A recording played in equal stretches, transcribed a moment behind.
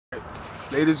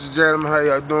Ladies and gentlemen, how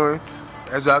y'all doing?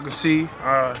 As y'all can see,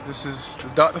 this is the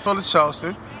Dr. Phil of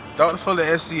Charleston, Dr. Phil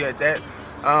of SC at that.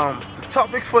 The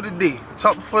topic for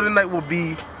the night will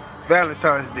be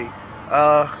Valentine's Day.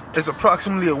 It's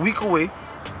approximately a week away.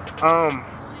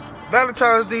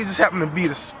 Valentine's Day just happened to be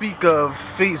the speak of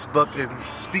Facebook and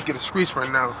speak of the streets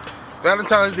right now.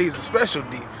 Valentine's Day is a special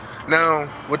day. Now,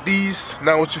 what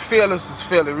you fellas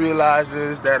fail to realize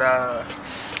is that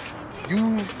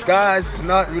you guys is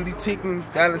not really taking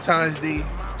Valentine's Day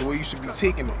the way you should be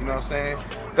taking it, you know what I'm saying?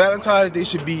 Valentine's Day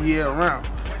should be year round.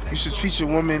 You should treat your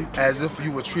woman as if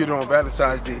you were treated on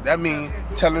Valentine's Day. That means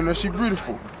telling her she's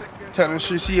beautiful, telling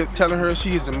her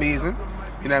she is amazing,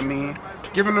 you know what I mean?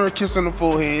 Giving her a kiss on the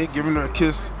forehead, giving her a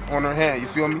kiss on her hand, you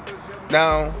feel me?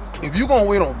 Now, if you gonna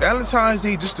wait on Valentine's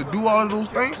Day just to do all of those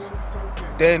things,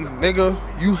 then nigga,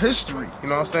 you history, you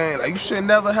know what I'm saying? Like, you should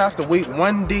never have to wait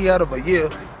one day out of a year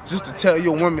just to tell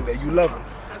your woman that you love her.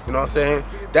 You know what I'm saying?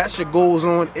 That shit goes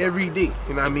on every day,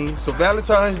 you know what I mean? So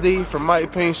Valentine's Day, from my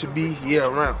opinion, should be year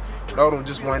round, not on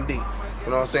just one day. You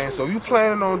know what I'm saying? So if you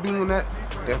planning on doing that,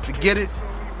 then forget it,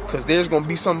 because there's gonna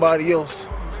be somebody else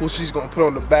who she's gonna put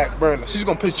on the back burner. She's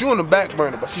gonna put you on the back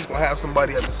burner, but she's gonna have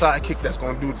somebody as a sidekick that's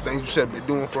gonna do the things you should have been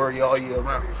doing for her all year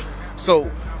round.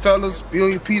 So, fellas, be on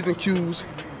your P's and Q's,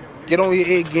 get on your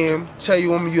A game, tell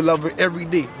your woman you love her every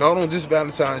day, not on just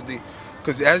Valentine's Day.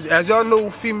 Because as y'all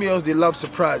know, females, they love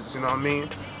surprises, you know what I mean?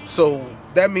 So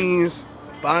that means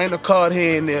buying a card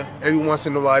here and there every once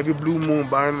in a while, every blue moon,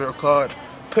 buying her a card,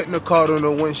 putting a card on her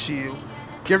windshield,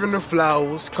 giving her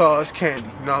flowers, cards,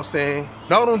 candy, you know what I'm saying?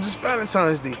 Not on just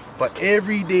Valentine's Day, but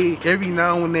every day, every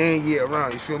now and then, year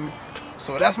round, you feel me?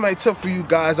 So that's my tip for you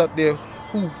guys out there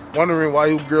who wondering why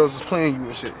you girls is playing you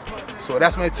and shit. So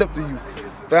that's my tip to you.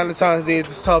 Valentine's Day is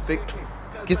this topic.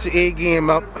 Get your A game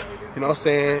up. You know what I'm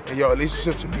saying? And your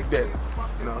relationship should be better.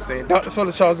 You know what I'm saying? Dr. Phil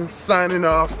of Charleston signing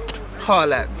off.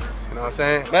 Holla at me. You know what I'm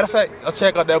saying? Matter of fact, I'll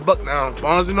check out that buck now.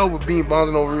 Bonds and over, being bonds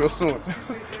and over real soon.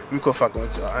 We go fucking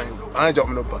with y'all. I ain't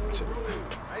dropping no bucket shit.